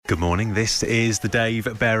Good morning, this is the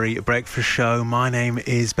Dave Berry Breakfast Show. My name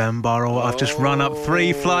is Ben Burrell. I've just run up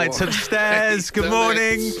 3 flights of stairs. Good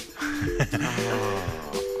morning.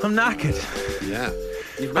 I'm knackered. Yeah.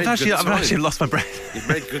 I've actually lost my breath. You've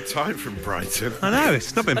made good time from Brighton. I know,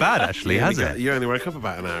 it's not been bad actually, has it? You only woke up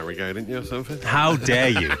about an hour ago, didn't you, or something? How dare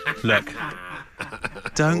you? Look,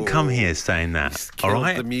 don't come here saying that, all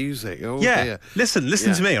right? The music. Yeah, dear. Listen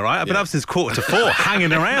to me, all right? I've been up since 3:45,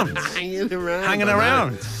 hanging around. Hanging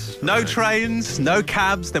around. No trains, no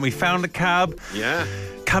cabs. Then we found a cab. Yeah.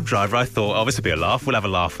 Cab driver, I thought, oh, this will be a laugh. We'll have a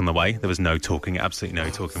laugh on the way. There was no talking, absolutely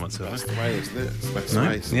no talking whatsoever. That's the way, isn't it? It's the best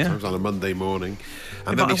way. Sometimes on a Monday morning.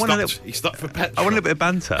 And then he stopped for petrol. I want a little bit of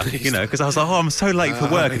banter, because I was like, oh, I'm so late for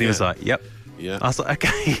work. And he was like, yep. Yeah. I was like,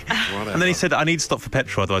 okay. Whatever. And then he said, I need to stop for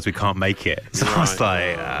petrol, otherwise we can't make it. So I was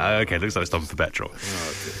like, okay, looks like we're stopping for petrol.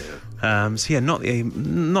 So yeah, not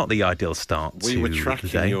the ideal start. We were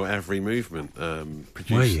tracking your every movement.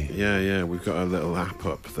 Were you? Yeah. We've got a little app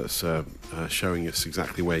up that's showing us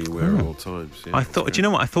exactly where you were at all times. Yeah, I thought, do you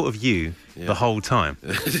know what? I thought of you the whole time.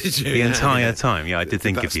 Did you? The entire time. Yeah, I did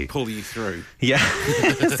think of you. Pull you through. Yeah,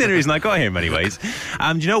 that's the only reason I got here in many ways.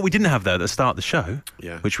 Do you know what we didn't have though at the start of the show?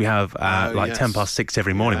 Yeah. Which we have 6:10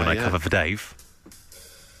 every morning when I cover for Dave.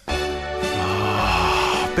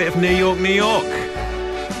 Bit of New York.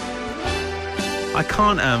 I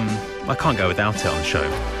can't go without it on the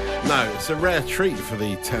show. No, it's a rare treat for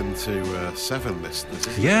the 10 to 7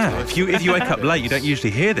 listeners. Yeah, if you wake up late, you don't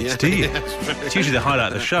usually hear this, do you? It's usually the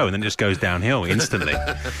highlight of the show, and then it just goes downhill instantly.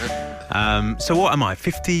 So what am I,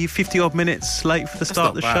 50 odd minutes late for the start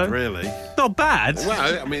of the show? Not bad, really. Not bad.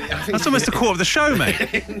 Well, I mean, I think that's almost a quarter of the show, mate.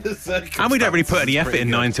 And we don't really put any effort in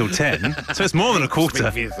 9 till 10, so it's more than a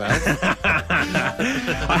quarter.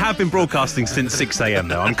 I have been broadcasting since 6 a.m.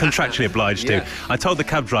 though. I'm contractually obliged to. I told the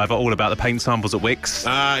cab driver all about the paint samples at Wickes.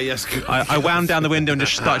 Yes, good. I wound down the window and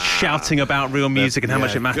just started shouting about real music and how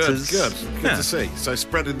much it matters. Good to see. So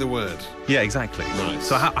spreading the word. Yeah, exactly. Nice.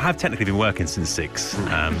 So I have technically been working since 6, so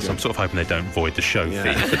I'm sort of hoping they don't void the show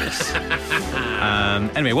fee for this.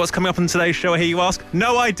 Anyway, what's coming up on today's show, I hear you ask?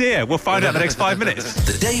 No idea. We'll find out in the next 5 minutes.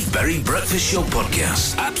 The Dave Berry Breakfast Show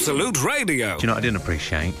Podcast. Absolute Radio. Do you know what I didn't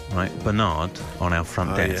appreciate? Right, Bernard on our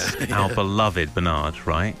front desk, our beloved Bernard,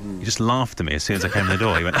 right? He just laughed at me as soon as I came in the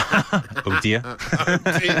door. He went, oh dear.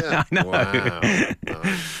 I know. Wow.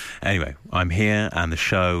 Anyway, I'm here and the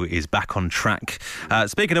show is back on track.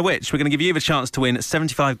 Speaking of which, we're going to give you the chance to win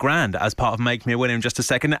 75 grand as part of Make Me a Winner in just a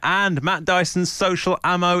second. And Matt Dyson's social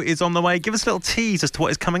ammo is on the way. Give us a little tease as to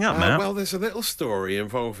what is coming up, Matt. Well, there's a little story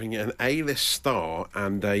involving an A-list star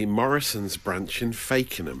and a Morrison's branch in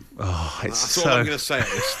Fakenham. Oh, That's all I'm going to say at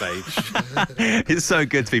this stage. It's so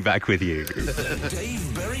good to be back with you.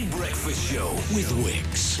 Dave Berry Breakfast Show with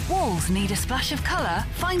Wickes. Walls need a splash of colour?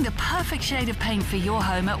 Find the perfect shade of paint for your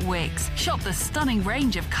home at Wickes. Shop the stunning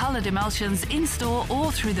range of coloured emulsions in-store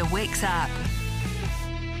or through the Wickes app.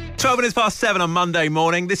 12 minutes past 7 on Monday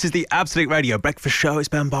morning. This is the Absolute Radio Breakfast Show. It's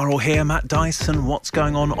Ben Burrell here. Matt Dyson, what's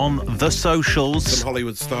going on the socials? Some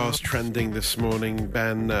Hollywood stars trending this morning,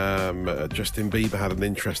 Ben. Justin Bieber had an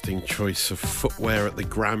interesting choice of footwear at the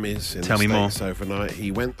Grammys in the States overnight.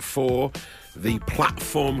 He went for the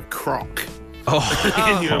platform croc.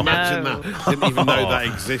 Can you imagine that? Didn't even know that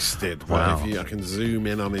existed. Wow. But I can zoom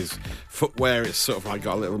in on his footwear, it's sort of like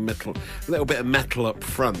got a little bit of metal up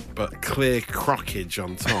front, but clear crockage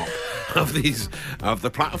on top of the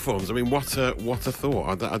platforms. I mean, what a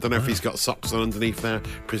thought! I don't know if he's got socks on underneath there.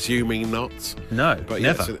 Presuming not. No, but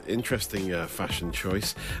never. It's an interesting fashion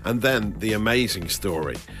choice. And then the amazing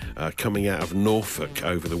story coming out of Norfolk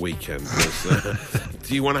over the weekend was.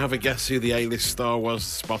 Do you want to have a guess who the A-list star was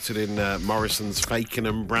spotted in Morrison's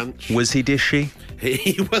Fakenham branch? Was he dishy?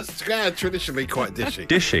 He was traditionally quite dishy.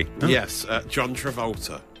 Dishy? Oh. Yes, John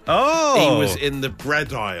Travolta. Oh! He was in the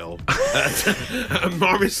bread aisle at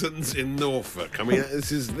Morrison's in Norfolk. I mean,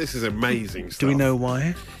 this is amazing stuff. Do we know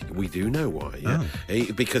why? We do know why, yeah.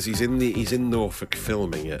 Because he's in Norfolk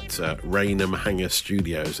filming at Raynham Hangar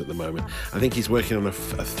Studios at the moment. I think he's working on a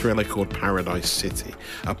thriller called Paradise City,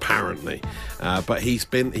 apparently. But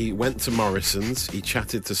he went to Morrison's, he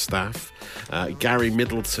chatted to staff. Gary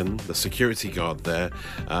Middleton, the security guard there,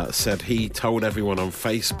 said he told everyone on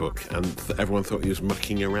Facebook and everyone thought he was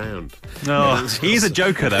mucking around. Oh, he's a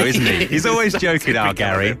joker though, isn't he? He's always joking, our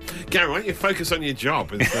Gary. Gary, why don't you focus on your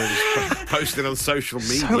job instead of just posting on social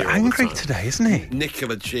media? So angry today, isn't he?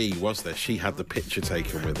 Nicola G was there. She had the picture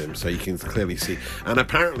taken with him, so you can clearly see. And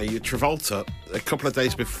apparently, Travolta, a couple of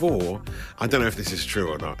days before, I don't know if this is true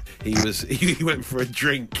or not, he went for a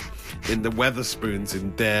drink in the Weatherspoons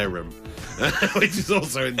in Dareham, which is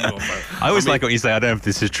also in Norfolk. I always like what you say. I don't know if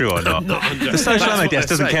this is true or not. The social media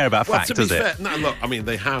doesn't care about facts, does it? No, look, I mean,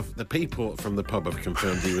 the people from the pub have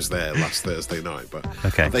confirmed he was there last Thursday night, but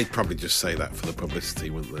they'd probably just say that for the publicity,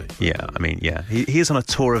 wouldn't they? Yeah, I mean, yeah. He is on a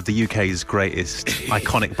tour of the UK's greatest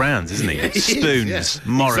iconic brands, isn't he? Spoons,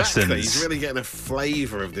 Morrison's. Exactly. He's really getting a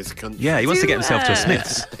flavour of this country. Yeah, he wants to get himself to a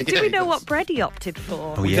Smith's. Do we know what bread he opted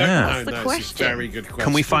for? Oh, yeah. That's the question. It's a very good question.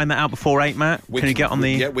 Can we find that out before 8, Matt? Can you get on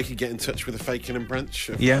the... Yeah, we could get in touch with the Faken and Branch.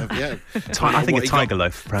 I think a tiger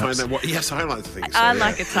loaf, perhaps. Yes, I like to think so. I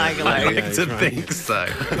like a tiger loaf. I like to think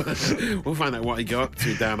so. We'll find out what he got up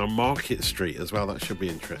to down on Market Street as well. That should be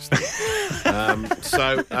interesting.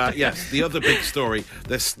 Yes, the other big story.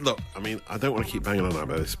 Look, I mean, I don't want to keep banging on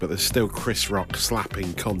about this, but there's still Chris Rock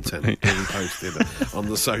slapping content being posted on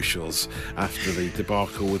the socials after the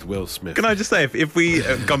debacle with Will Smith. Can I just say, if we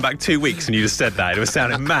had gone back 2 weeks and you just said that, it would have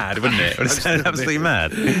sounded mad, wouldn't it? It would have sounded absolutely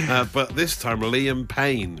mad. But this time, Liam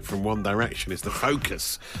Payne from One Direction is the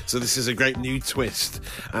focus. So this is a great new twist.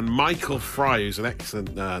 And Michael Fry, who's an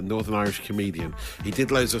excellent Northern Irish comedian, he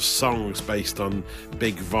did loads of songs based on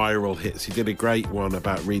big viral hits. He did a great one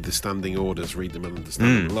about Read the Standing Orders, Read Them and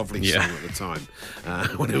Understand Them. Lovely song at the time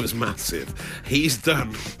when it was massive. He's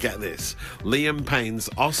done, get this, Liam Payne's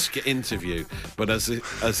Oscar interview, but as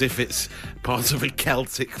if it's part of a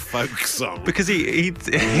Celtic folk song. Because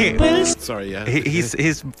Sorry, yeah.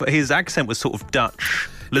 His accent was sort of Dutch.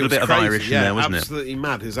 A little bit of crazy, Irish in there, wasn't absolutely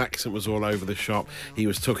mad. His accent was all over the shop. He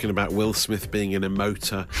was talking about Will Smith being an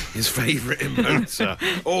emoter, his favourite emoter,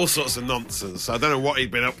 all sorts of nonsense. I don't know what he'd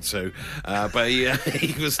been up to, but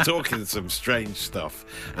he was talking some strange stuff.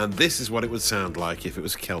 And this is what it would sound like if it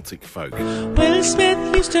was Celtic folk. Will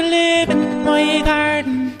Smith used to live in my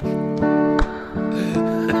garden.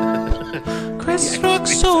 Chris Rock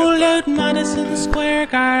sold out Madison Square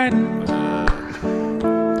Garden.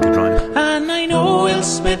 And I know Will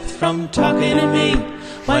Smith from talking to me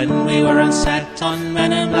when we were on set on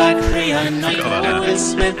Men in Black 3. And I know Will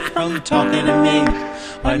Smith from talking to me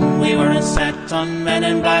when we were on set on Men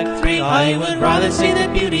in Black 3. I would rather see the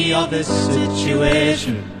beauty of this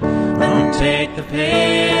situation than take the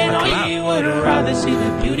pain. I would rather see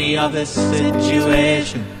the beauty of this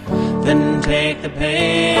situation than take the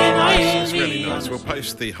pain. It's really nice. We'll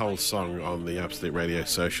post the whole song on the Absolute Radio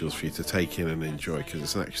socials for you to take in and enjoy,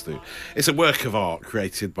 because it's a work of art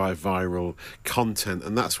created by viral content,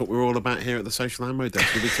 and that's what we're all about here at the Social Ammo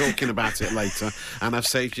Desk. We'll be talking about it later, and I've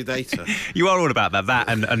saved your data. You are all about that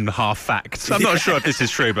and half facts. I'm not sure if this is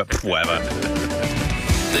true, but whatever.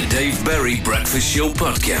 The Dave Berry Breakfast Show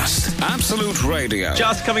Podcast. Absolute Radio.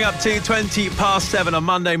 Just coming up to 7:20 on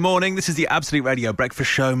Monday morning. This is the Absolute Radio Breakfast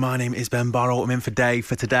Show. My name is Ben Burrell. I'm in for Dave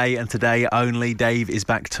for today and today only. Dave is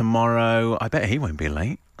back tomorrow. I bet he won't be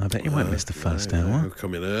late. I bet he won't miss the first hour. He'll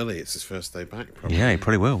come in early. It's his first day back, probably. Yeah, he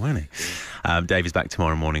probably will, won't he? Yeah. Dave is back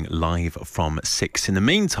tomorrow morning, live from 6. In the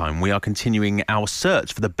meantime, we are continuing our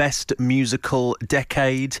search for the best musical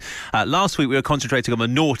decade. Last week, we were concentrating on the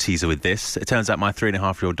noughties with this. It turns out my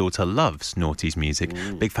 3.5-year-old daughter loves noughties music.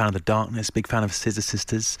 Big fan of The Darkness, big fan of Scissor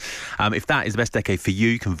Sisters. If that is the best decade for you,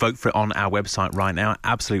 you can vote for it on our website right now,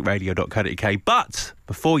 absoluteradio.co.uk. But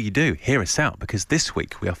before you do, hear us out, because this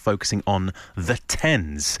week we are focusing on the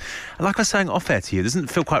 10s. Like I was saying off air to you, it doesn't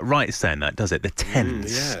feel quite right saying that, does it? The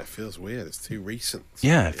 10s. Yeah, it feels weird. It's too recent.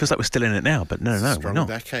 Yeah, it feels like we're still in it now, but no, we're not.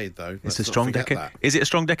 Decade, though. It's a strong decade. Is it a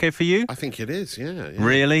strong decade for you? I think it is, yeah.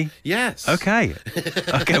 Really? Yes. Okay.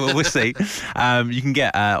 Okay, well, we'll see. You can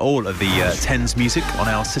get all of the 10s music on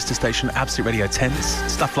our sister station, Absolute Radio 10s.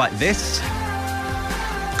 Stuff like this.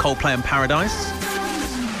 Coldplay and Paradise.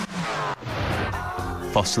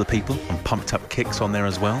 Foster the People and Pumped Up Kicks on there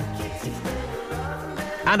as well.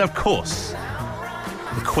 And of course,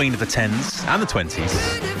 the queen of the 10s and the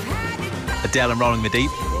 20s, Adele and Rolling the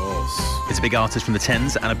Deep. It's a big artist from the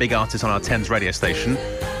 10s and a big artist on our 10s radio station.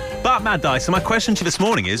 But Mad Dyson, my question to you this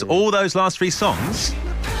morning is, all those last 3 songs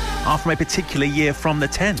are from a particular year from the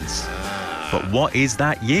 10s. But what is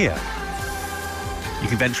that year? You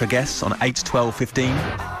can venture a guess on 8, 12, 15.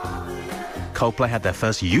 Coldplay had their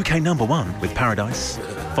first UK #1 with Paradise.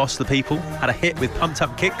 Foster the People had a hit with Pumped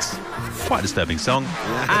Up Kicks. Quite a disturbing song.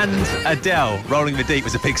 And Adele, Rolling the Deep,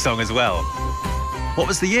 was a big song as well. What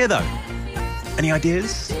was the year, though? Any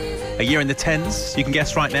ideas? A year in the 10s? You can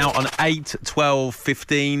guess right now on 8, 12,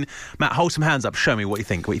 15. Matt, hold some hands up. Show me what you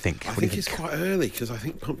think. What do you think? I think it's quite early, because I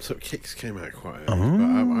think Pumped Up Kicks came out quite early. But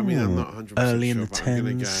I mean, I'm not 100% early in sure, the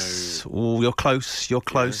 10s. Oh, you're close. You're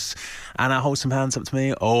close. Yeah. Anna, hold some hands up to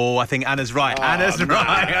me. Oh, I think Anna's right. Anna's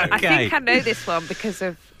right. Okay. I think I know this one because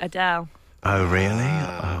of Adele. Oh, really?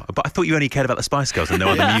 But I thought you only cared about the Spice Girls and no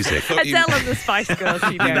other music. Adele and the Spice Girls,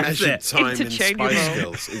 you know. Measured time in Interchangeable. Spice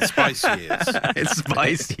Girls, in Spice years. It's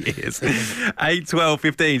Spice years. 8, 12,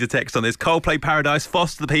 15 to text on this. Coldplay Paradise,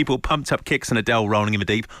 Foster the People, Pumped Up Kicks and Adele Rolling in the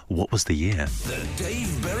Deep. What was the year? The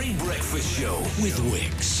Dave Berry Breakfast Show with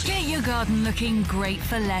Wix. Get your garden looking great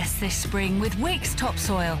for less this spring with Wix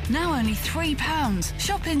Topsoil. Now only £3.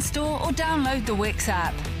 Shop in store or download the Wix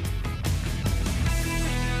app.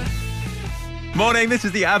 Morning, this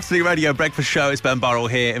is the Absolute Radio Breakfast Show. It's Ben Burrell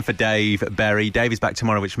here and for Dave Berry. Dave is back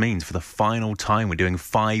tomorrow, which means for the final time we're doing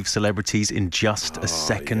 5 celebrities in just a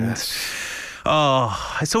second. Yes.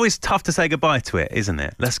 Oh, it's always tough to say goodbye to it, isn't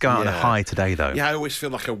it? Let's go out on a high today, though. Yeah, I always feel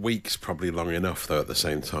like a week's probably long enough, though, at the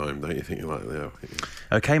same time. Don't you think?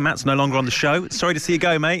 OK, Matt's no longer on the show. Sorry to see you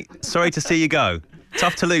go, mate. Sorry to see you go.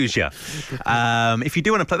 Tough to lose you. If you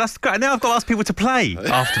do want to play, that's great. Now I've got to ask people to play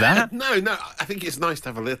after that. No, I think it's nice to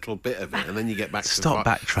have a little bit of it, and then you get back to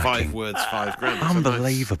backtracking. 5 words, £5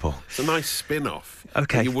 Unbelievable. It's a nice spin-off.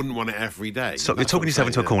 Okay. You wouldn't want it every day. So you're talking yourself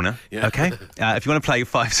into a corner. Yeah. Okay. If you want to play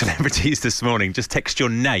 5 celebrities this morning, just text your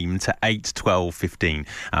name to 8 12 15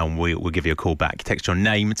 and we'll give you a call back. Text your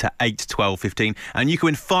name to 8 12 15 and you can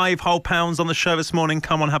win £5 whole on the show this morning.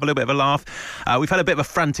 Come on, have a little bit of a laugh. We've had a bit of a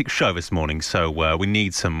frantic show this morning, so we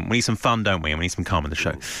need some fun, don't we? And we need some calm in the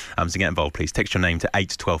show. So get involved, please. Text your name to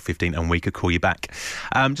 8 12 15 and we could call you back.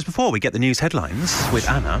 Just before we get the news headlines with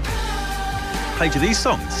Anna, played you these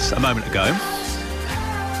songs a moment ago.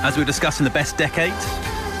 As we were discussing the best decade,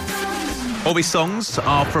 all these songs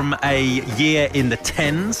are from a year in the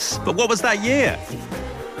 10s. But what was that year?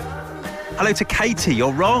 Hello to Katie,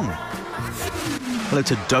 you're wrong. Hello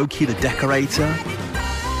to Doki the Decorator,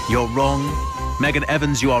 you're wrong. Megan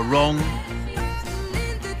Evans, you are wrong.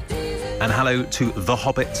 And hello to The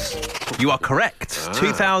Hobbits. You are correct.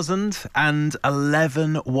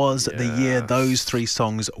 2011 was the year those 3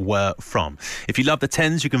 songs were from. If you love the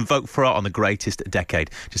 10s, you can vote for it on the greatest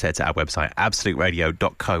decade. Just head to our website,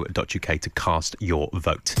 absoluteradio.co.uk to cast your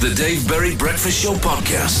vote. The Dave Berry Breakfast Show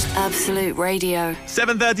Podcast. Absolute Radio.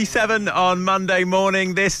 7:37 on Monday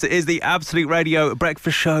morning. This is the Absolute Radio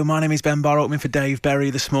Breakfast Show. My name is Ben Burrell. I'm in for Dave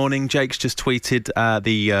Berry this morning. Jake's just tweeted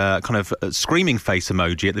the kind of screaming face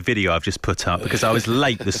emoji at the video I've just put up because I was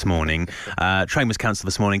late this morning. Train was cancelled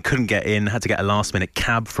this morning, couldn't get in, had to get a last-minute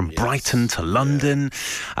cab from Brighton to London.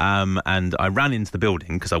 And I ran into the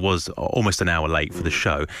building because I was almost an hour late for the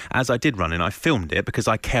show. As I did run in, I filmed it because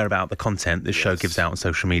I care about the content this show gives out on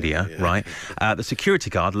social media, right? The security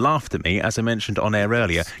guard laughed at me, as I mentioned on air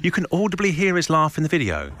earlier. You can audibly hear his laugh in the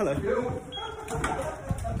video. Hello.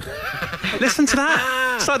 Listen to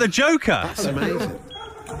that. It's like the Joker. That's amazing.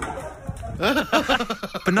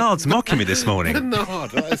 Bernard's mocking me this morning. Bernard,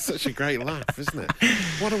 that is such a great laugh, isn't it?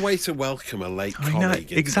 What a way to welcome a late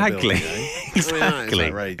colleague. Exactly. Into the building, eh? Exactly. I mean, that is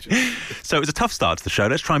outrageous. So it was a tough start to the show.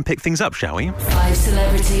 Let's try and pick things up, shall we? 5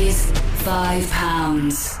 celebrities,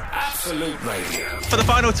 £5. Absolute Radio. For the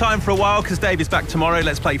final time for a while, because Dave is back tomorrow,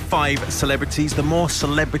 let's play 5 celebrities. The more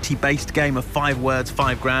celebrity-based game of 5 words,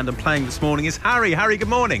 £5 and playing this morning is Harry. Harry, good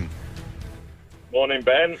morning. Morning,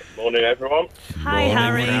 Ben. Morning, everyone. Hi,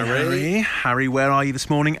 Harry. Harry, where are you this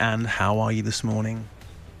morning and how are you this morning?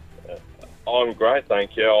 I'm great,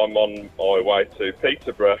 thank you. I'm on my way to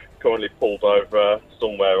Peterborough, currently pulled over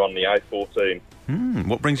somewhere on the A14.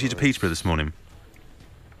 What brings you to Peterborough this morning?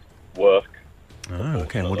 Work. Oh,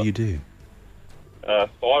 okay. And what do you do?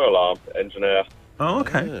 Fire alarm engineer. Oh,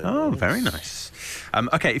 okay. Oh, very nice.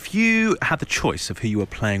 Okay, if you had the choice of who you were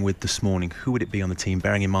playing with this morning, who would it be on the team,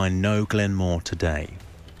 bearing in mind no Glenn Moore today?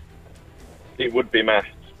 It would be Matt.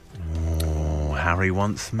 Oh, Harry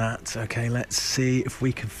wants Matt. Okay, let's see if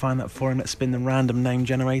we can find that for him. Let's spin the random name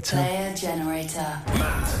generator. Player generator.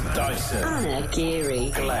 Matt Dyson. Anna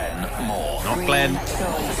Geary. Glenn Moore. Not Glenn.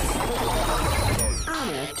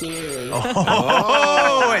 Anna Geary.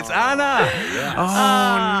 Oh, it's Anna.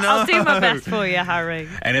 Oh, no. I'll do my best for you, Harry.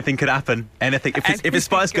 Anything could happen. Anything. If it's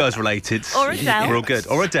Spice Girls related, Or Adele. we're all good.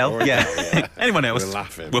 Or Adele, yeah. Anyone else, We're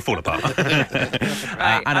laughing. we'll fall apart.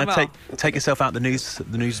 Right, I'm Anna, off. take yourself out the news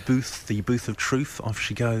booth, the booth of truth. Off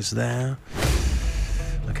she goes there.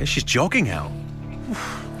 Okay, she's jogging out.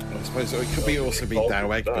 I suppose it could also be Dow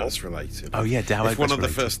Egbers related. Oh, yeah, Dow If Egbers one of the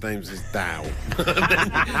related. first names is Dow,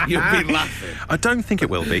 then you'll be laughing. I don't think it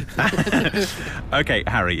will be. Okay,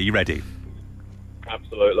 Harry, are you ready?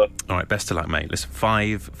 Absolutely. All right, best of luck, mate. Listen,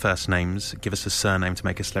 5 first names. Give us a surname to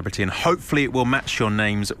make a celebrity, and hopefully it will match your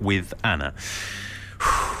names with Anna.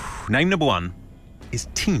 Name number 1 is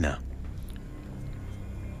Tina.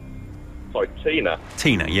 Sorry, Tina.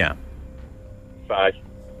 Tina, yeah. Faye.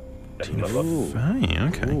 Fine,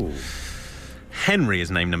 okay. Henry is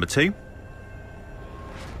name number 2.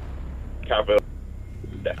 Cavill.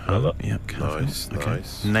 Definitely. Oh, yeah, Cavill. Nice,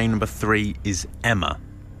 nice. Name number 3 is Emma.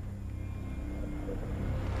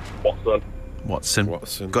 Watson.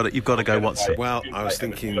 You've got to go Watson. Well, I was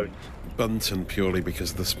thinking Bunton purely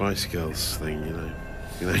because of the Spice Girls thing,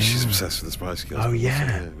 You know, she's obsessed with the Spice Girls. Oh,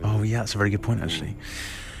 yeah. Oh, yeah, that's a very good point, actually.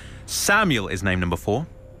 Samuel is name number 4.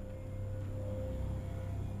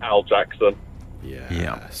 Al Jackson.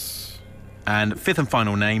 Yes. And 5th and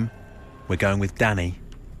final name, we're going with Danny.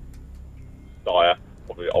 Dyer,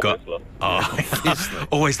 obviously.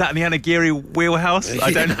 Oh, is that in the Anagiri wheelhouse?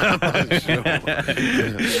 I don't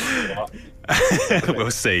know.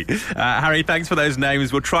 We'll see. Harry, thanks for those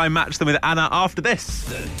names. We'll try and match them with Anna after this.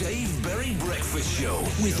 The Dave Berry Breakfast Show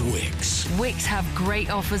with Wix. Wix have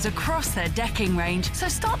great offers across their decking range, so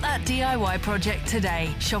start that DIY project today.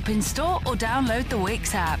 Shop in store or download the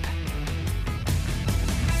Wix app.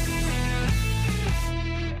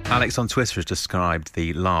 Alex on Twitter has described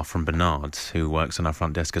the laugh from Bernard, who works on our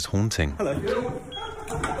front desk, as haunting. Hello.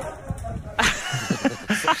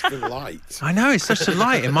 Such delight. I know, it's such a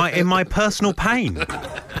delight in my personal pain.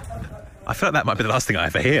 I feel like that might be the last thing I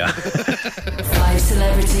ever hear. 5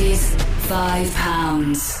 celebrities,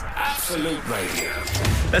 £5. Absolute Radio.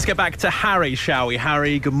 Let's get back to Harry, shall we?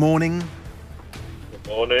 Harry, good morning. Good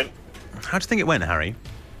morning. How do you think it went, Harry?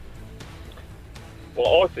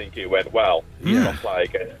 Well, I think it went well. Yeah. I'll play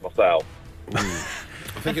against myself. I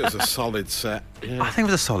think it was a solid set. Yeah. I think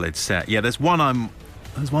it was a solid set. Yeah, there's one I'm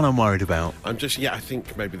worried about. I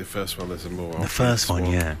think maybe the first one is a more The first one,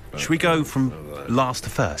 yeah. Should we go from last to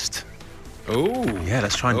first? Oh. Yeah,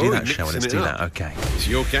 let's try and do that, shall we? Let's do that, okay. It's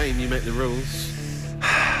your game, you make the rules.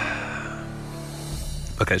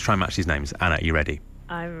 Okay, let's try and match these names. Anna, are you ready?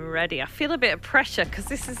 I'm ready. I feel a bit of pressure because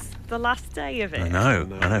this is the last day of it. I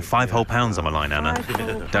know. 5 whole pounds on my line, Anna. 5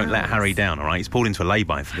 whole Don't let pounds. Harry down, all right? He's pulled into a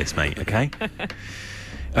lay-by for this, mate, okay?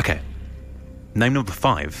 Okay. Name number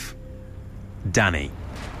 5. Danny.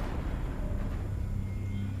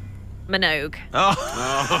 Minogue. Oh,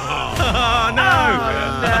 no!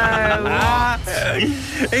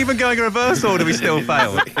 Even going in reverse order, we still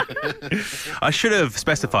failed. I should have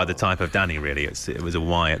specified the type of Danny, really. It was a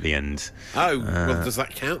Y at the end. Oh, well, does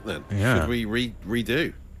that count then? Yeah. Should we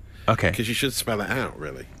redo? Okay. Because you should spell it out,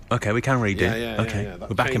 really. Okay, we can redo. Yeah. Okay, That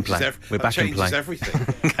we're back in changes play. We're back in play. That changes everything.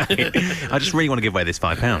 Okay. I just really want to give away this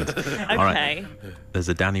 £5. Okay. All right. There's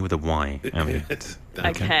a Danny with a Y.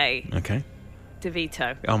 Okay. Okay.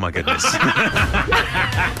 DeVito. Oh my goodness.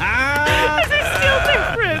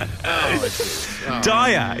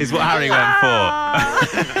 Dyer is what Harry went for.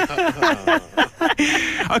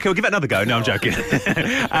 Okay, we'll give it another go. No, I'm joking.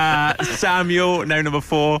 Samuel, name number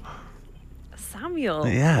 4. Samuel.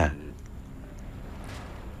 Yeah.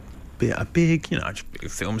 A big,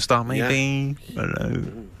 film star maybe. I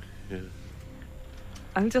don't know.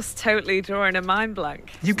 I'm just totally drawing a mind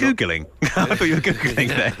blank. You Googling? I thought you were Googling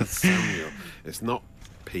there. Samuel. It's not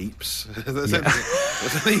Peeps. There's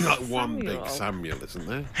only like one big Samuel, isn't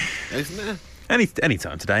there? Isn't there? Any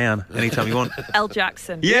time today, Anne. Any time you want. L.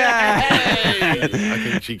 Jackson. Yeah! I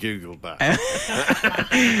think she Googled that.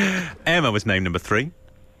 Emma was name number 3.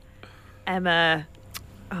 Emma.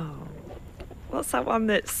 Oh. What's that one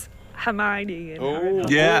that's Hermione? And Harry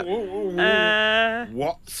Potter? Yeah.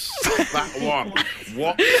 What's that one?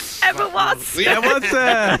 What's Emma that one? Watts. Yeah, what's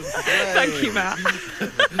that? Thank you, Matt.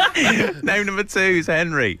 Name number 2 is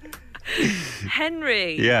Henry.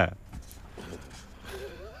 Henry. Yeah.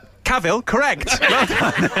 Cavill, correct. Well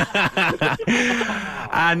done.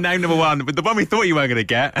 And name number 1, the one we thought you weren't going to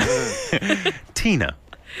get. Tina.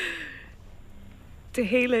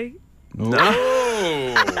 Tahili. No.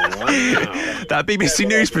 Oh, wow. That BBC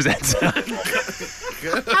News presenter. Nice.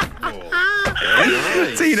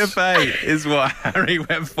 Tina Fey is what Harry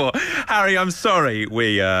went for. Harry, I'm sorry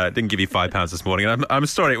we didn't give you £5 this morning. I'm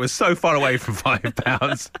sorry, it was so far away from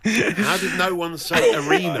 £5. How did no one say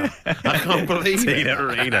arena? I can't believe Tina it.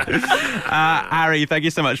 Arena. Harry, thank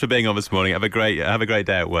you so much for being on this morning. Have a great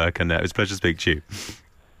day at work, and it was a pleasure to speak to you.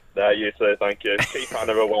 No, you too, thank you. Keep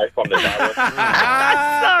Anna away from the tower.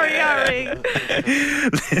 Sorry, Harry.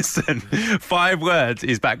 Listen, 5 words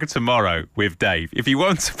is back tomorrow with Dave. If you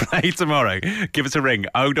want to play tomorrow, give us a ring,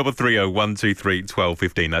 0330 123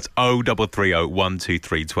 1215. That's 0330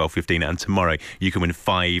 123 1215. And tomorrow you can win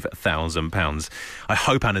 £5,000. I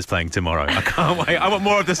hope Anna's playing tomorrow. I can't wait. I want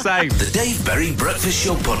more of the same. The Dave Berry Breakfast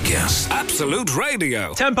Show Podcast. Absolute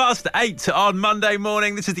Radio. 10 past 8 on Monday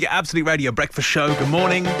morning. This is the Absolute Radio Breakfast Show. Good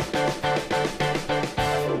morning.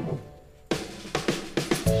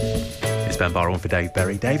 It's Ben Burrell for Dave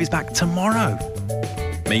Berry. Dave is back tomorrow.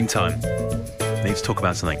 Meantime, need to talk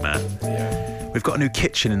about something, Matt. Yeah. We've got a new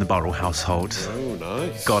kitchen in the Burrell household. Oh, nice.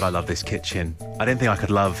 nice. God, I love this kitchen. I don't think I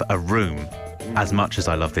could love a room as much as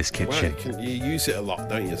I love this kitchen. Well, you use it a lot,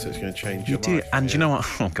 don't you? So it's going to change your You life. do, and you know what?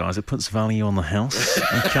 Oh, guys, it puts value on the house.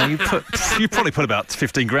 Okay, you probably put about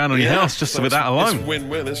 15 grand on your house just with that alone. It's a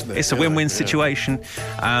win-win, isn't it? It's a win-win situation.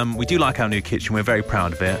 We do like our new kitchen. We're very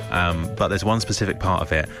proud of it. But there's one specific part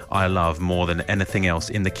of it I love more than anything else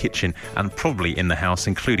in the kitchen and probably in the house,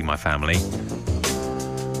 including my family.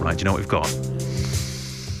 Right, do you know what we've got?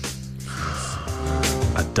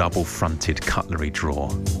 A double-fronted cutlery drawer.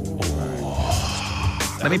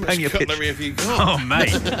 Let me paint you a picture. Cutlery have you got? Oh,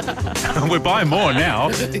 mate. We're buying more now.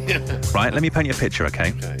 Right, let me paint you a picture,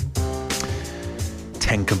 okay?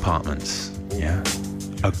 10 compartments. Yeah.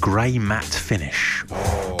 A grey matte finish.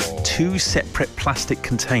 2 separate plastic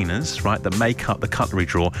containers, right, that make up the cutlery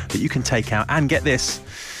drawer that you can take out. And get this,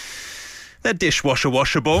 they're dishwasher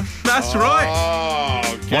washable. That's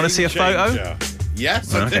right. Want to see a photo?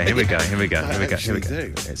 Yes. Okay, here we go. I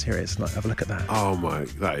Do. It's here. It's like, have a look at that. Oh my,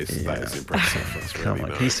 that is impressive. That's Come really on,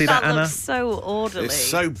 nice. can you see That that, Anna? looks so orderly. It's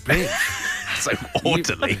so big. So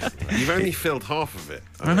orderly. You've only filled half of it.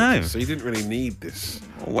 I know. So you didn't really need this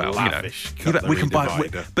Well, lavish you know, cutlery we can buy.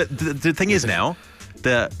 divider. But the thing is now,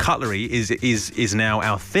 the cutlery is now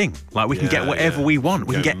our thing. Like we can get whatever we want.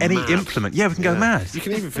 We can get any implement. Yeah, we can go mad. You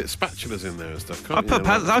can even fit spatulas in there and stuff. Can't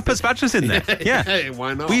I put spatulas in there. Yeah. Hey,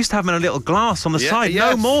 why not? We used to have them in a little glass on the Yeah, side.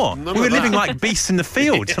 yes, No more. none We were of living that. like beasts in the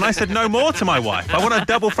fields. And I said no more to my wife. I want a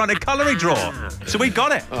double-fronted cutlery drawer. So we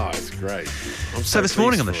got it. Oh, it's great. I'm So this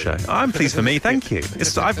morning on the pleased show, for you. I'm pleased for me, thank you.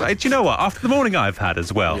 Do you know what? After the morning I've had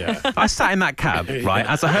as well, I sat in that cab, right,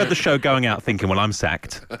 as I heard the show going out thinking, well, I'm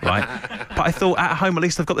sacked, right? But I thought, at home, at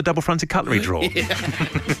least I've got the double-fronted cutlery drawer.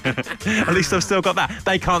 At least I've still got that.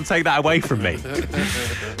 They can't take that away from me.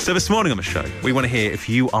 So this morning on the show, we want to hear if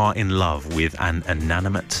you are in love with an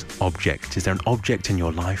inanimate object. Is there an object in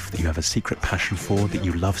your life that you have a secret passion for, that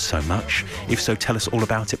you love so much? If so, tell us all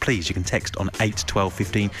about it, please. You can text on 8 12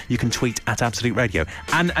 15. You can tweet at Absolute Radio.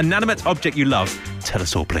 An inanimate object you love, tell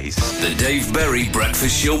us all, please. The Dave Berry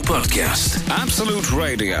Breakfast Show Podcast. Absolute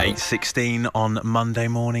Radio. 8:16 on Monday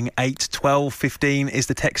morning. 8 12 15 is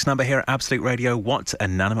the text number here at Absolute Radio. What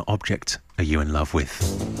inanimate object are you in love with?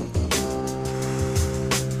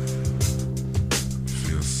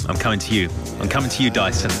 I'm coming to you. I'm coming to you,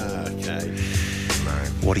 Dyson. Okay.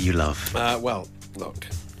 What do you love? Well, look.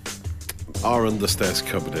 Our understairs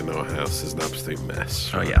cupboard in our house is an absolute mess.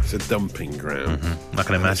 Oh, yeah. It's a dumping ground. I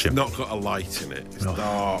can imagine. It's not got a light in it. It's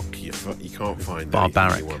dark. You can't find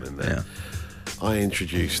Barbaric. anything you want in there. Yeah. I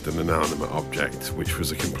introduced an inanimate object, which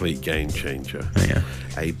was a complete game changer. Yeah.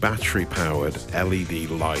 A battery-powered LED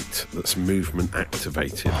light that's movement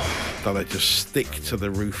activated that I just stick to the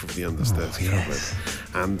roof of the understairs cupboard.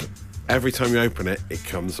 And every time you open it, it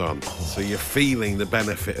comes on. So you're feeling the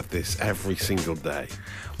benefit of this every single day.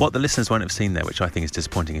 What the listeners won't have seen there, which I think is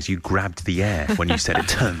disappointing, is you grabbed the air when you said it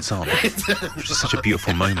turns on. Which is such a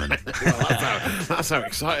beautiful moment. Well, that's how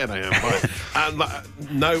excited I am by it.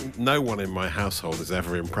 And no one in my household is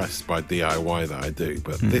ever impressed by DIY that I do.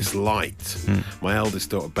 But this light, my eldest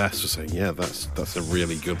daughter Bess was saying, yeah, that's a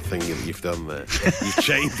really good thing that you've done there. You've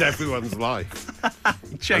changed everyone's life.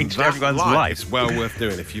 Changed And that everyone's light life. is well worth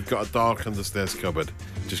doing. If you've got a dark understairs cupboard,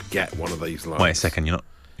 just get one of these lights. Wait a second, you're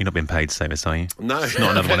not being paid to say this, are you? No. It's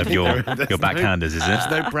not another one of your There's backhanders, is it? There's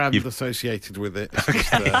no brand associated with it. It's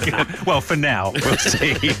just, Well, for now, we'll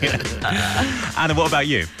see. Anna, what about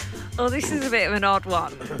you? Oh, this is a bit of an odd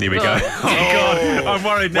one. Here we go. Oh, God. I'm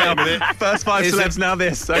worried now. Wait a minute. First 5 Is celebs, it- now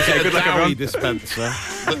this. Okay, good luck, Dowie everyone. dispenser.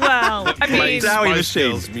 Well, I mean, Plays Dowie Spice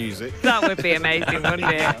machine. Girls music. that would be amazing, wouldn't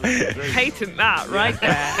it? Patent that right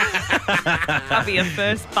there. That'd be a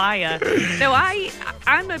first buyer. No,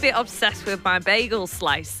 I'm a bit obsessed with my bagel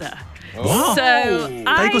slicer. What? So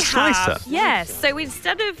Bagel slicer? Yes. So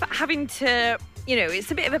instead of having to,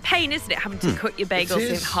 it's a bit of a pain, isn't it, having to cut your bagels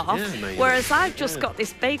in is. half. Yeah, no, Whereas I've just got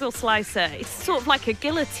this bagel slicer. It's sort of like a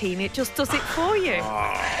guillotine. It just does it for you.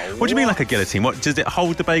 What do you mean like a guillotine? What, does it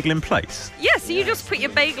hold the bagel in place? Yeah, so you just put your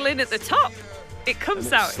bagel in at the top. It comes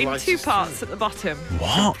it out in 2 slices parts at the bottom.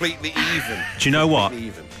 What? Completely even. Do you know what? Completely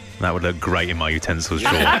even. That would look great in my utensils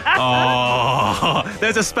drawer. Oh,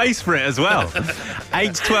 there's a space for it as well.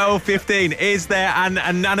 8, 12, 15. Is there an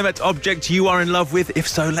inanimate object you are in love with? If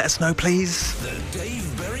so, let us know, please. The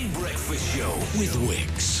Dave Berry Breakfast Show with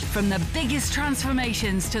Wix. From the biggest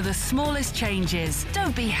transformations to the smallest changes,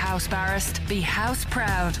 don't be house embarrassed, be house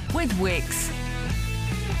proud with Wix.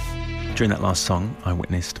 Do you During that last song, I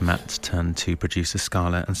witnessed Matt turn to producer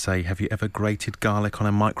Scarlett and say, "Have you ever grated garlic on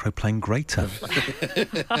a microplane grater?"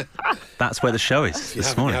 That's where the show is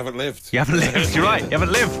this morning. You haven't lived. You haven't lived. You're right. You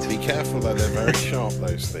haven't lived. Be careful though; they're very sharp.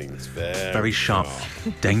 Those things, very sharp,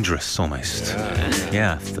 dangerous almost.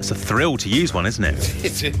 Yeah, it's a thrill to use one, isn't it?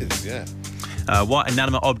 It is. Yeah. What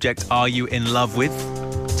inanimate object are you in love with?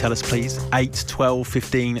 Tell us, please. 8, 12,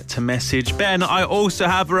 15 to message. Ben, I also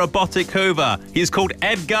have a robotic Hoover. He's called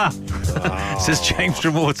Edgar. Says James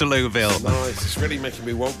from Waterlooville. Nice. It's really making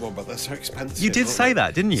me want one, but they're so expensive. You did say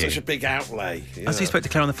that, didn't you? Such a big outlay. Yeah. As you spoke to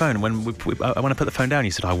Claire on the phone, when I put the phone down,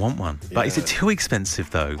 you said, "I want one." But is it too expensive,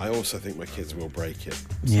 though? I also think my kids will break it. So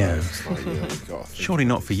it's like, you've got to surely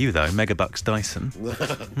not for you, though. Megabucks Dyson. No.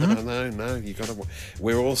 You got to.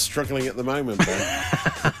 We're all struggling at the moment, Ben.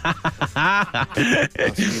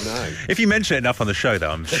 If you mention it enough on the show,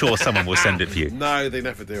 though, I'm sure someone will send it for you. No, they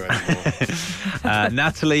never do anymore.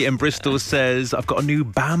 Natalie in Bristol says, "I've got a new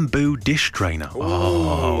bamboo dish drainer."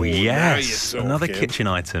 Ooh, yes, another kitchen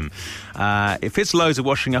item. It fits loads of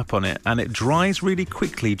washing up on it, and it dries really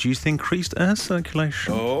quickly due to increased air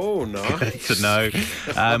circulation. Oh, nice. To know.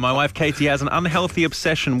 My wife Katie has an unhealthy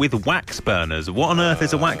obsession with wax burners. What on earth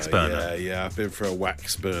is a wax burner? Yeah, I've been through a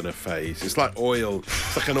wax burner phase. It's like oil.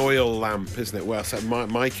 It's like an oil lamp, isn't it? Well, so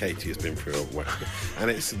my Katie has been through a wax, and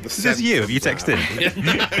it's the. Is this you? Have you texted?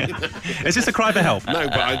 No. Is this a cry for help? No,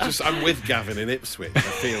 but I'm with Gavin in Ipswich. I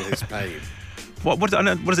feel his pain. What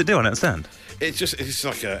does it do? I don't understand. It's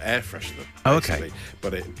like an air freshener. Oh, okay.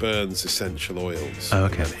 But it burns essential oils. Oh,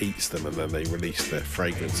 okay. And then heats them, and then they release their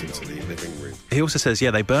fragrance into the living room. He also says,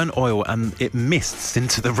 they burn oil and it mists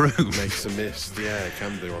into the room. Makes a mist, it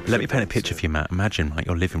can do. Let me paint a picture for you, Matt. Imagine,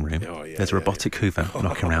 your living room. There's a robotic Hoover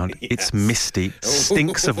knocking around. Yes. It's misty,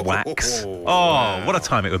 stinks of wax. Wow. What a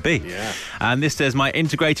time it would be. Yeah. And this says, my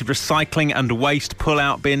integrated recycling and waste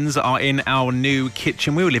pull-out bins are in our new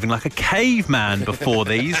kitchen. We were living like a caveman before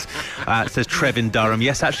these. It says Trev in Durham.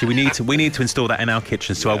 Yes, actually, we need to install that in our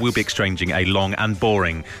kitchen, so I will be exchanging a long and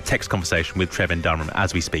boring text conversation with Trev in Durham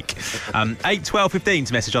as we speak. 8, 12, 15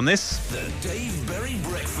 to message on this. The Dave Berry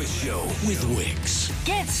Breakfast Show with Wix.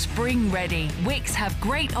 Get spring ready. Wix have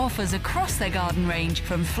great offers across their garden range,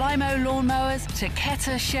 from Flymo lawnmowers to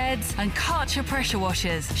Ketta sheds and Karcher pressure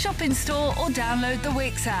washers. Shop in store or download the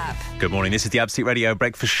Wix app. Good morning, this is the Absolute Radio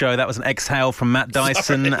Breakfast Show. That was an exhale from Matt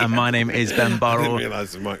Dyson, and my name is Ben Burrell. I didn't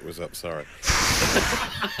realise the mic was up, sorry.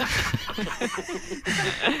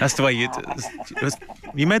 That's the way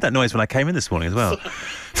you made that noise when I came in this morning as well.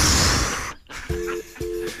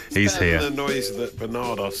 He's here. The noise that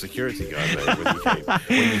Bernard, our security guy, made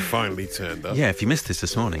when you finally turned up. Yeah, if you missed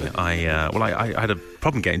this morning, I had a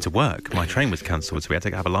problem getting to work. My train was cancelled, so we had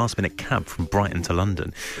to have a last-minute cab from Brighton to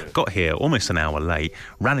London. Got here almost an hour late,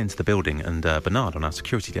 ran into the building, and Bernard on our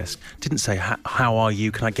security desk didn't say, "How are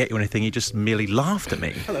you? Can I get you anything?" He just merely laughed at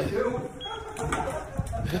me. Hello.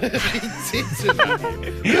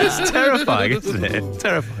 It's terrifying, isn't it?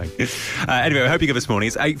 Terrifying. Anyway, I hope you're good this morning.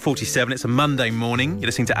 It's 8:47. It's a Monday morning. You're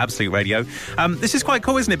listening to Absolute Radio. This is quite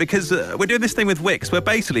cool, isn't it? Because we're doing this thing with Wix, where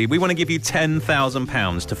basically we want to give you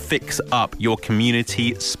 £10,000 to fix up your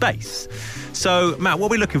community space. So, Matt, what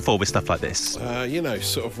are we looking for with stuff like this?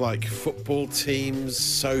 Sort of like football teams,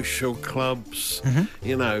 social clubs,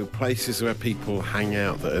 places where people hang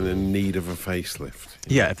out that are in need of a facelift.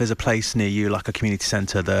 Yeah, if there's a place near you, like a community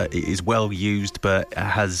centre that is well used but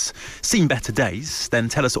has seen better days, then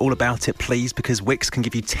tell us all about it, please, because Wix can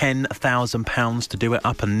give you £10,000 to do it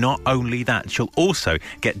up. And not only that, you'll also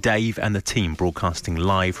get Dave and the team broadcasting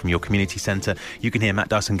live from your community centre. You can hear Matt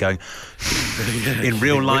Dyson going in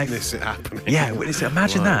real life. Witness it happening. Yeah, witness it.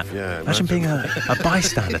 Imagine live. that. Yeah, imagine being a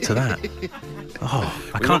bystander to that. Oh,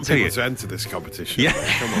 I can't tell you. To enter this competition. Yeah,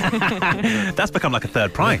 come on. That's become like a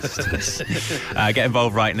third prize to this. Get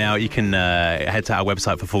involved right now. You can head to our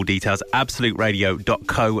website for full details,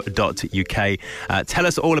 absoluteradio.co.uk. Tell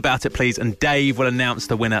us all about it, please, and Dave will announce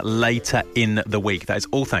the winner later in the week. That is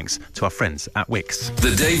all thanks to our friends at Wix.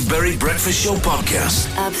 The Dave Berry Breakfast Show podcast.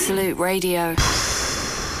 Absolute Radio.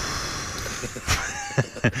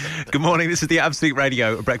 Good morning. This is the Absolute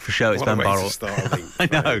Radio Breakfast Show. It's Ben Burrell. I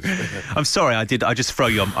know. I'm sorry. I did throw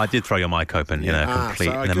your mic open. Complete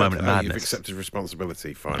in a moment of madness. You've accepted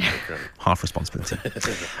responsibility. Fine. Okay. Half responsibility.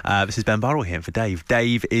 This is Ben Burrell here for Dave.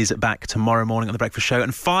 Dave is back tomorrow morning on the Breakfast Show,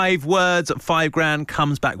 and 5 words, $5,000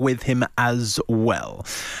 comes back with him as well.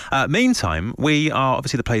 Meantime, we are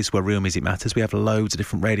obviously the place where real music matters. We have loads of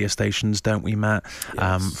different radio stations, don't we, Matt?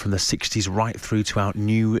 Yes. From the 60s right through to our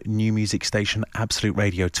new music station, Absolute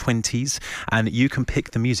Radio 20s, and you can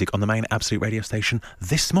pick the music on the main Absolute Radio station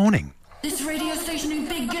this morning. This radio station ain't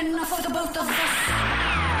big enough for the both of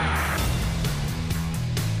us.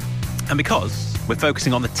 And because we're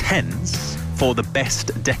focusing on the tens for the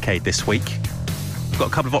best decade this week, we've got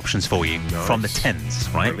a couple of options for you from the tens,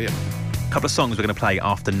 right? Brilliant. A couple of songs we're going to play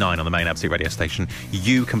after 9 on the main Absolute Radio station.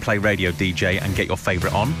 You can play Radio DJ and get your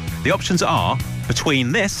favourite on. The options are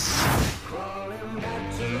between this,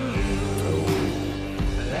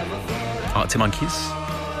 Arctic Monkeys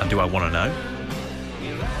and Do I Want to Know,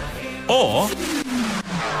 or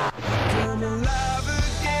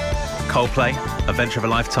Coldplay, Adventure of a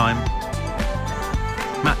Lifetime.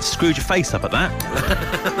 Matt screwed your face up at that.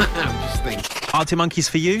 I'm just thinking. Arctic Monkeys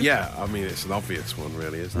for you? Yeah, I mean, it's an obvious one,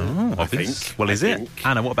 really, isn't it? Oh, obvious. Well, is it?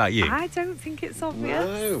 Anna, what about you? I don't think it's obvious.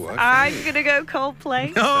 No, okay. I'm going to go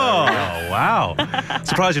Coldplay. Oh, wow.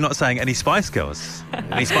 Surprised you're not saying any Spice Girls.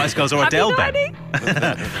 Any Spice Girls or Adele, Ben?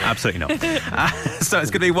 Absolutely not. So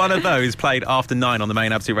it's going to be one of those played after 9 on the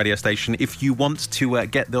main Absolute Radio station. If you want to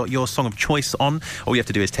get your song of choice on, all you have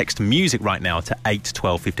to do is text music right now to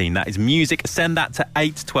 81215. That is music. Send that to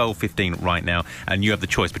 81215 right now, and you have the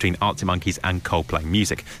choice between Arctic Monkeys and Coldplay.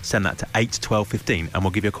 Music. Send that to 81215 and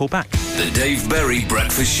we'll give you a call back. The Dave Berry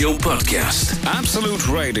Breakfast Show Podcast. Absolute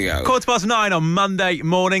Radio. 9:15 on Monday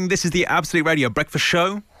morning. This is the Absolute Radio Breakfast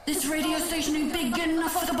Show. This radio station ain't big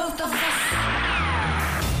enough for the both of us.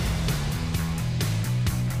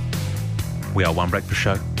 We are one breakfast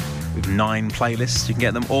show with 9 playlists. You can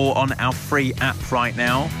get them all on our free app right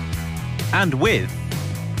now. And with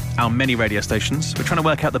our many radio stations, we're trying to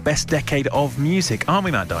work out the best decade of music, aren't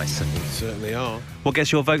we, Matt Dyson? We certainly are. What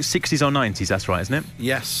gets your vote? 60s or 90s? That's right, isn't it?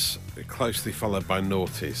 Yes, closely followed by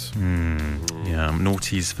noughties. Yeah,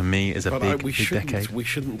 noughties for me is a big decade. We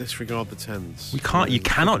shouldn't disregard the tens. We can't. You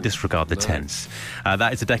cannot disregard the tens.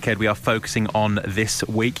 That is the decade we are focusing on this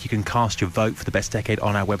week. You can cast your vote for the best decade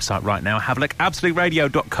on our website right now. Have a look,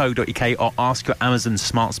 absoluteradio.co.uk, or ask your Amazon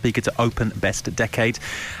smart speaker to open best decade.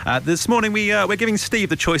 This morning we're giving Steve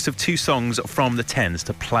the choice of 2 songs from the tens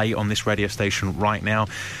to play on this radio station right now.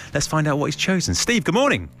 Let's find out what he's chosen. Steve, good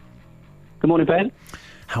morning. Good morning, Ben.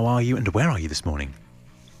 How are you and where are you this morning?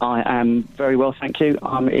 I am very well, thank you.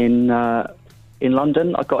 I'm in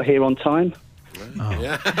London. I got here on time. Oh.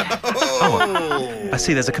 Yeah. Oh, I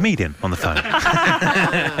see there's a comedian on the phone.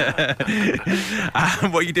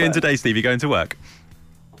 What are you doing today, Steve? You going to work?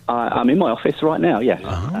 I'm in my office right now, yes.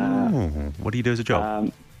 Oh, what do you do as a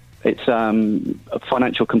job? It's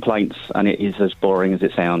financial complaints, and it is as boring as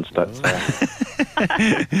it sounds. But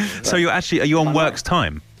so are you on work's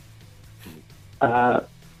time?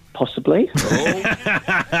 Possibly.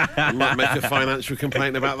 You might make a financial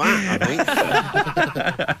complaint about that, I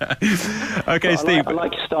think. Okay, Steve. I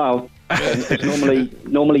like your style.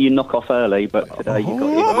 Normally you knock off early, but today you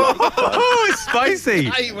got. Oh, it's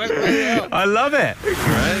spicy! I love it.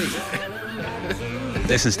 Great.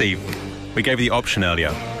 Listen, Steve, we gave you the option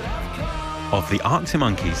earlier of the Arctic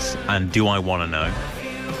Monkeys and Do I Want to Know,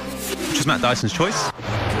 which is Matt Dyson's choice.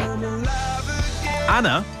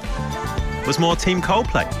 Anna was more Team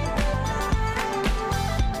Coldplay.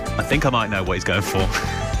 I think I might know what he's going for.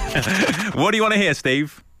 What do you want to hear,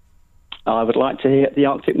 Steve? I would like to hear the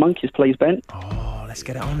Arctic Monkeys, please, Ben. Oh, let's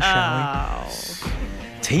get it on, shall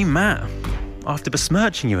we? Team Matt, after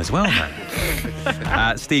besmirching you as well,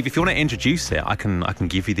 man. Steve, if you want to introduce it, I can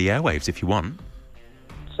give you the airwaves if you want.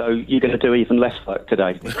 So you're going to do even less work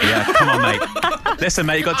today? Yeah, come on, mate. Listen,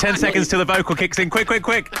 mate, you've got 10 seconds till the vocal kicks in. Quick.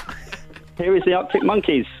 Here is the Arctic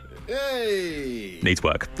Monkeys. Yay! Needs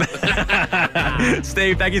work.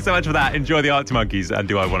 Steve, thank you so much for that. Enjoy the Arctic Monkeys and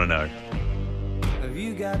Do I Want to Know. Have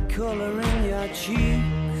you got colour in your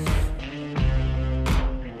cheeks?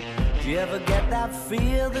 Do you ever get that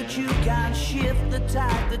feel that you can't shift, the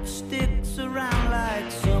type that sticks around like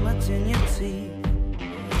summits in your teeth?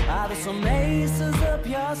 Are there some aces up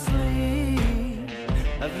your sleeve?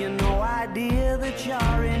 Have you no idea that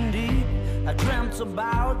you're in deep? I dreamt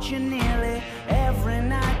about you nearly every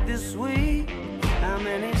night this week. How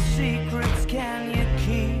many secrets can you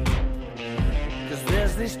keep? 'Cause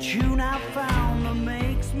there's this tune I found that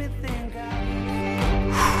makes me think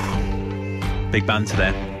Big banter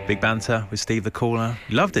there. Big banter with Steve the caller.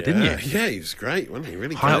 You loved it, didn't you? Yeah, he was great, wasn't he?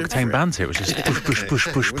 Really high octane banter. It was just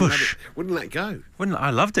push. Wouldn't let go.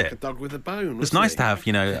 I loved it. A dog with a bone. It was nice to have,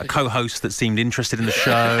 a co-host that seemed interested in the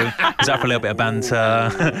show. Was out for a little bit of banter.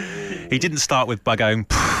 He didn't start by going,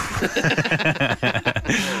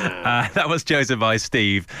 That was chosen by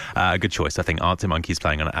Steve. Good choice, I think. Arctic Monkeys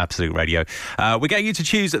playing on Absolute Radio. We're getting you to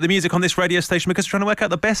choose the music on this radio station because we're trying to work out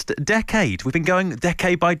the best decade. We've been going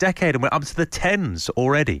decade by decade and we're up to the 10s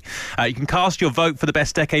already. You can cast your vote for the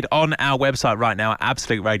best decade on our website right now at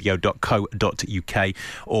absoluteradio.co.uk,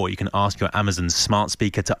 or you can ask your Amazon smart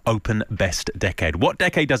speaker to open best decade. What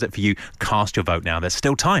decade does it for you? Cast your vote now. There's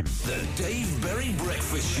still time. The Dave Berry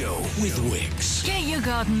Breakfast Show with Wix. Get your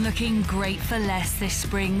garden looking great for less this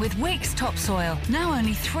spring with Wix Topsoil. Now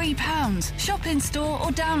only £3. Shop in store or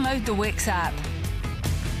download the Wix app.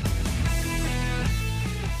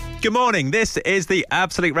 Good morning. This is the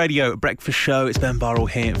Absolute Radio Breakfast Show. It's Ben Burrell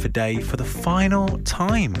here for Dave for the final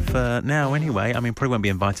time for now anyway. I mean, probably won't be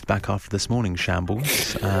invited back after this morning's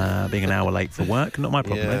shambles, being an hour late for work. Not my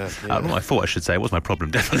problem. Not my fault, I should say. It was my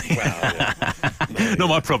problem, definitely. Well, Not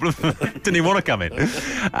my problem. Didn't even want to come in.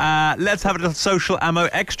 Let's have a little social ammo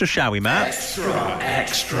extra, shall we, Matt?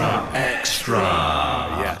 Extra.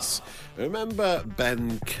 Yes. Remember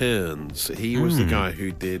Ben Kearns? He was the guy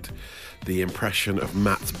who did the impression of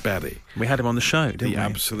Matt Berry. We had him on the show, didn't we? The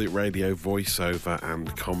Absolute Radio voiceover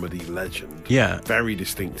and comedy legend. Yeah. Very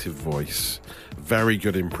distinctive voice. Very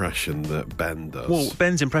good impression that Ben does. Well,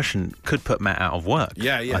 Ben's impression could put Matt out of work.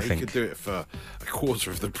 Yeah, I he think. could do it for a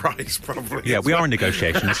quarter of the price, probably. Yeah, we are in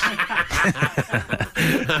negotiations.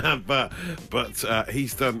 but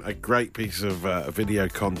he's done a great piece of video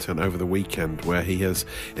content over the weekend where he has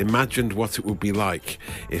imagined what it would be like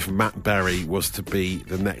if Matt Berry was to be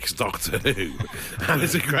the next Doctor Who. And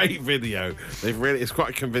it's a great video. It's quite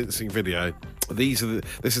a convincing video. This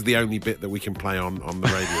is the only bit that we can play on the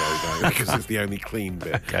radio, though, because it's the only clean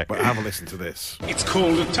bit. Okay. But have a listen to this. It's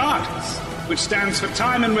called a TARDIS, which stands for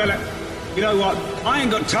time and relative. You know what? I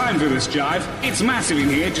ain't got time for this jive. It's massive in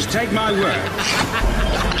here, just take my word.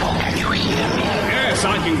 Can you hear me? Yes,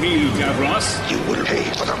 I can hear you, Davros. You will pay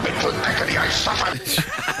for the mental agony I suffered.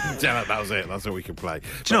 Damn it, that was it. That's all we can play.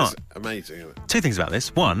 Do you know what? It's amazing, isn't it? Two things about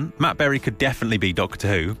this. One, Matt Berry could definitely be Doctor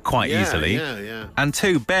Who quite easily. Yeah. And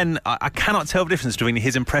two, Ben, I cannot tell the difference between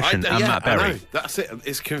his impression and Matt Berry. I know. That's it.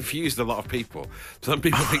 It's confused a lot of people. Some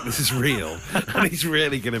people think this is real, and he's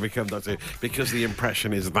really going to become Doctor Who because the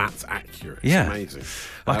impression is that accurate. It's amazing.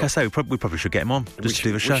 Like I say, we probably should get him on just to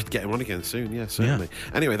do the show. We should get him on again soon, yeah, certainly.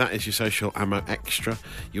 Yeah. Anyway, that is your social ammo extra.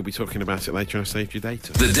 You'll be talking about it later on Saved Your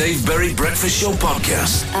Data. The Dave Berry Breakfast Show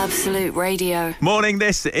podcast. Absolute Radio. Morning,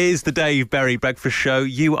 this is the Dave Berry Breakfast Show.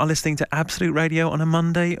 You are listening to Absolute Radio on a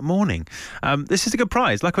Monday morning. This is a good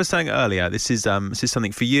prize. Like I was saying earlier, this is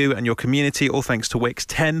something for you and your community, all thanks to Wix.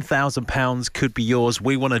 £10,000 could be yours.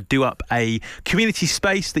 We want to do up a community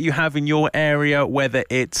space that you have in your area, whether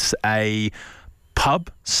it's a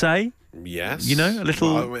pub, say. Yes. You know, a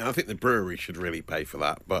little... Well, I mean, I think the brewery should really pay for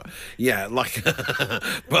that. But, yeah, like a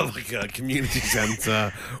community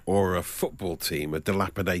centre or a football team, a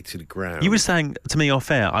dilapidated ground. You were saying to me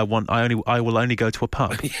off air, I will only go to a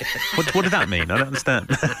pub. What did that mean? I don't understand.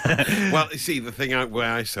 Well, you see, the thing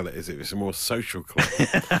where I sell it is it's a more social club.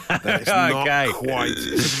 That it's not quite...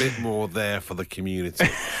 It's a bit more there for the community.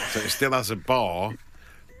 So it still has a bar...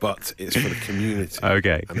 but it's for the community.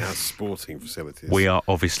 Okay. And it has sporting facilities. We are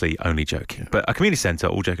obviously only joking. But a community centre,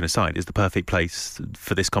 all joking aside, is the perfect place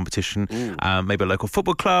for this competition. Maybe a local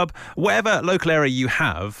football club, whatever local area you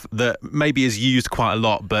have that maybe is used quite a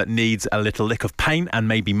lot but needs a little lick of paint and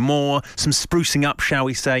maybe more, some sprucing up, shall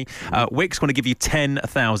we say. Wix want to give you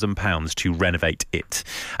 £10,000 to renovate it.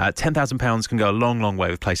 £10,000 can go a long, long way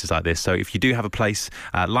with places like this. So if you do have a place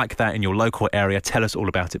like that in your local area, tell us all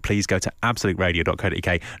about it. Please go to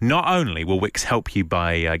absoluteradio.co.uk. Not only will Wix help you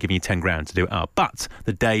by giving you 10 grand to do it up, but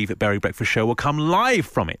the Dave Berry Breakfast Show will come live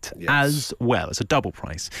from it as well. It's a double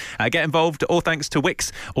price. Get involved, all thanks to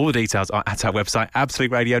Wix. All the details are at our website,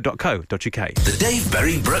 absoluteradio.co.uk. The Dave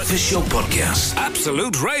Berry Breakfast Show podcast.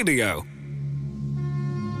 Absolute Radio.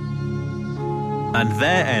 And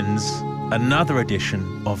there ends another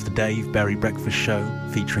edition of the Dave Berry Breakfast Show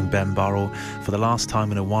featuring Ben Burrell for the last time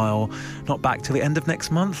in a while. Not back till the end of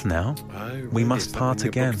next month now. Oh, really? We must part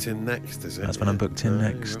again. Booked in next, is it? That's when I'm booked in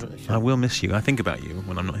next. Right, yeah. I will miss you. I think about you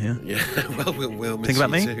when I'm not here. Yeah, well, we'll miss think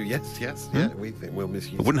about you me? too. Yes, yeah, we think we'll miss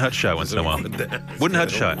you. It wouldn't hurt to show once in a while. Wouldn't hurt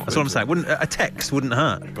to show. That's what I'm saying. A text wouldn't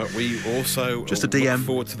hurt. But we also just a DM. Look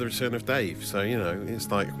forward to the return of Dave. So, you know, it's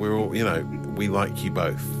like we're all, you know, we like you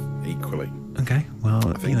both equally. Okay, well,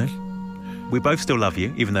 you know. we both still love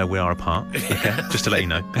you, even though we are apart. Okay, just to let you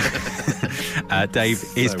know. Dave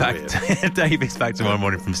is back. Dave is back tomorrow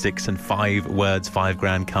morning from 6, and 5 words, 5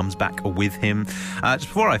 grand comes back with him. Just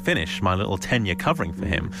before I finish my little tenure covering for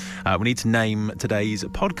him, we need to name today's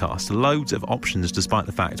podcast. Loads of options, despite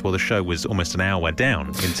the fact, well, the show was almost an hour down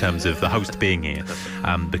in terms of the host being here,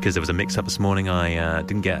 because there was a mix-up this morning. I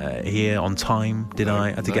didn't get here on time, did I?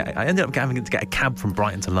 I ended up having to get a cab from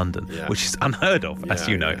Brighton to London, which is unheard of, as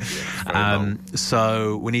you know.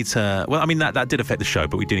 So we need to. Well, I mean that did affect the show,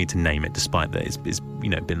 but we do need to name it, despite that it's been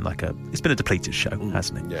it's been a depleted show,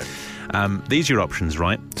 hasn't it? Yeah. These are your options,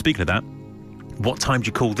 right? Speaking of that, what time do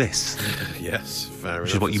you call this? Yes, fair enough.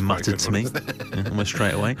 Which is what you muttered to me almost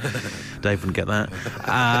straight away. Dave wouldn't get that.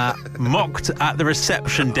 Mocked at the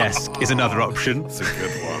reception desk is another option. That's a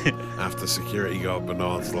good one. After security guard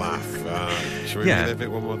Bernard's laugh. Should we relive it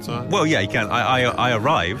one more time? Well, yeah, you can. I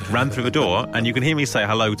arrived, ran through the door, and you can hear me say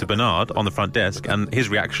hello to Bernard on the front desk, and his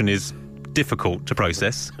reaction is difficult to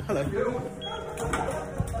process. Hello.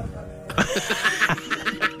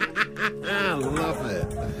 I love it.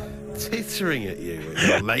 Tittering at you with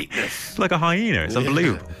your lateness. It's like a hyena. It's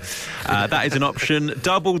unbelievable. That is an option.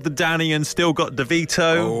 Doubled the Danny and still got the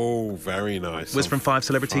Vito. Oh, very nice. Was from 5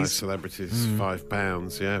 celebrities. 5 celebrities,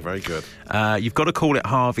 £5. Yeah, very good. You've got to call it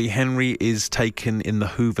Harvey. Henry is taken in the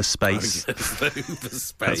Hoover space. Oh, yes, the Hoover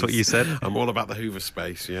space. That's what you said? I'm all about the Hoover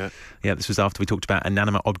space, yeah. Yeah, this was after we talked about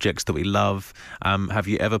inanimate objects that we love. Have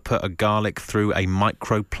you ever put a garlic through a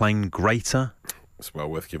microplane grater? It's well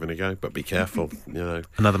worth giving a go, but be careful,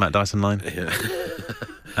 Another Matt Dyson line. Yeah.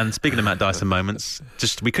 And speaking of Matt Dyson moments,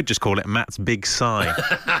 we could just call it Matt's big sigh.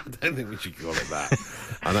 I don't think we should call it that.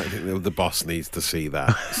 I don't think the boss needs to see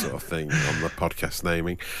that sort of thing on the podcast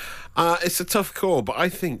naming. It's a tough call, but I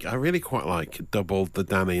really quite like Doubled the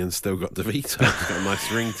Danny and Still Got DeVito. It's got a nice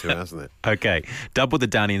ring to it, hasn't it? Okay. Doubled the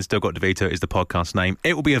Danny and Still Got DeVito is the podcast name.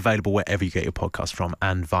 It will be available wherever you get your podcast from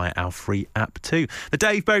and via our free app too. The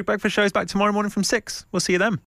Dave Berry Breakfast Show is back tomorrow morning from 6. We'll see you then.